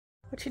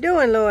What you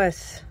doing,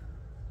 Lois?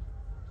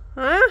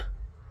 Huh?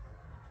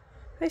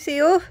 I see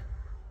you.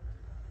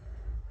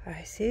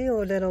 I see you,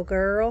 little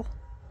girl.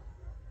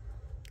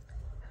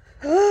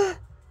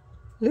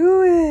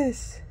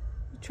 Louis!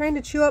 You trying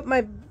to chew up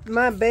my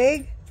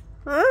bag?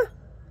 Huh?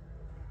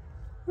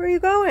 Where are you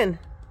going?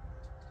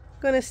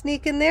 Gonna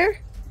sneak in there?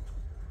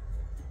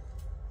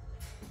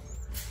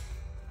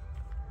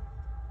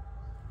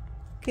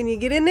 Can you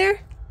get in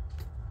there?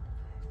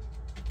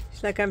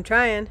 She's like, I'm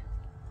trying.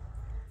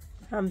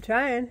 I'm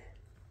trying.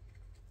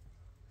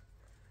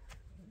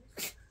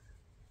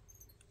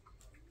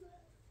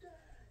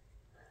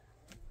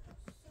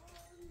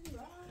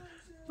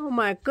 Oh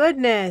my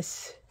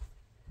goodness.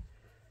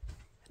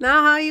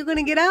 Now how are you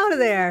gonna get out of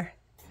there?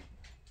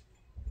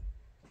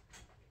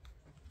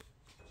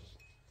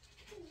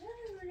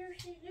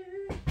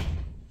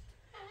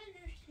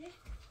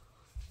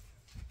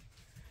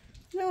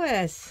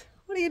 Louis,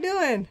 what are you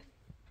doing?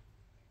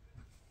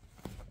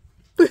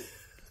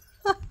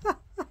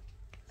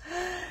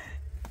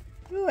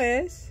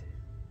 Louis.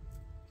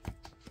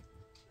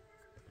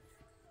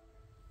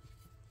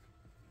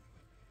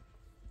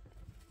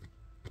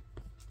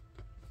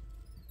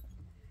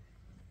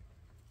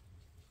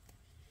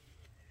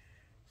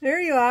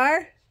 There you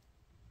are.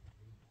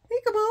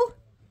 Peekaboo.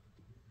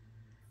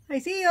 I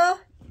see you.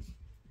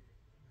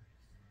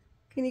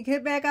 Can you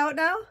get back out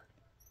now?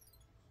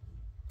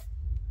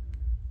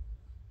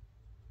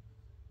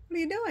 What are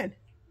you doing?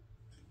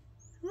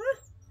 Huh?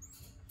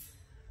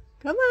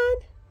 Come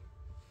on.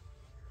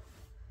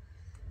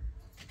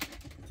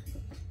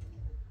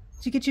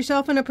 Did you get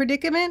yourself in a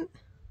predicament?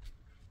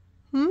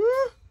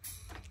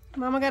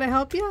 Mama gotta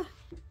help you?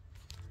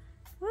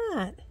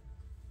 What?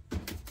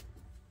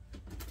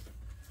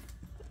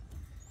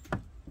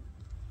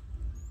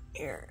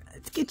 Here,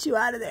 let's get you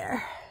out of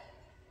there.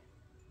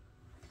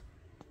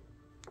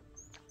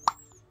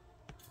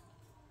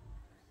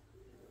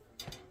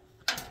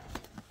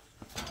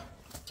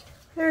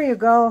 There you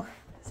go.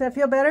 Does that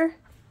feel better?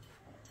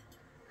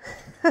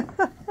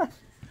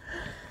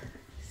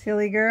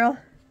 Silly girl.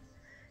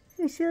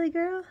 You silly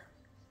girl.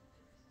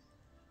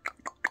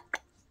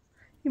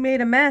 You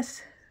made a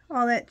mess.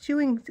 All that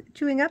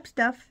chewing up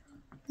stuff.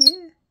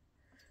 Yeah.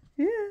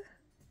 Yeah.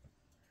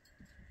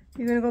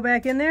 You gonna go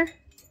back in there?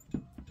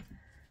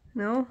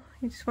 No?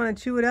 You just want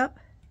to chew it up?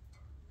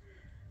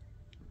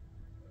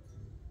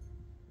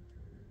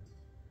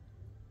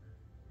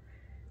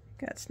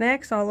 Got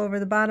snacks all over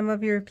the bottom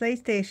of your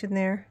PlayStation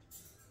there.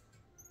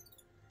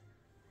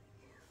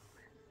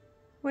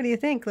 What do you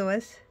think,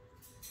 Louis?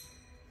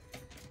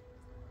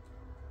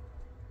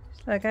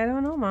 She's like, I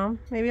don't know, Mom.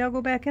 Maybe I'll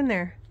go back in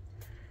there.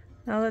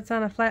 Now that's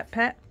on a flat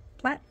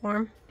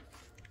platform.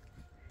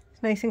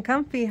 It's nice and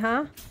comfy,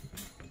 huh?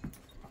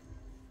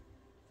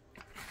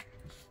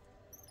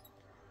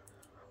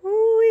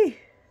 Ooh-wee.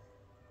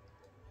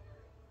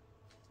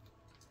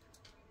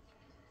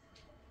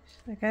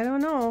 She's like, I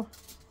don't know.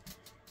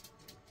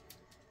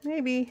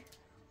 Maybe.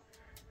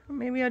 Or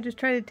maybe I'll just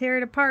try to tear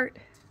it apart.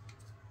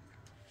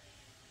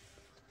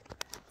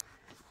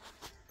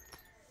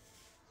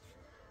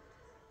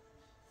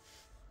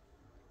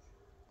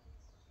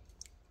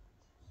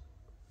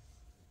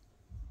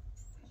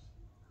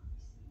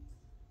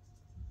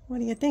 What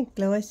do you think,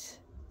 Louis?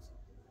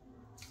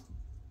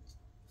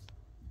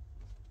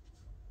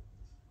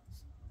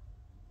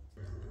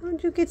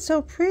 How'd you get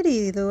so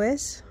pretty,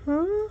 Louis?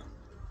 Huh?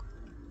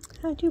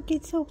 How'd you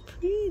get so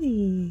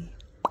pretty?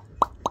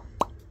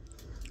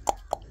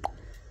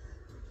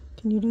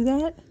 Can you do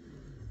that?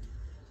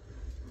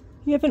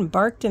 You haven't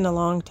barked in a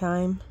long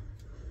time.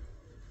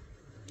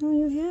 No,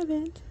 you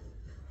haven't.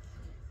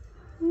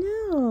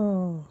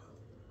 No.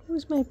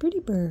 Who's my pretty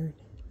bird?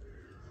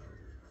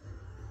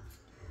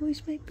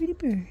 Who's my pretty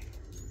bird?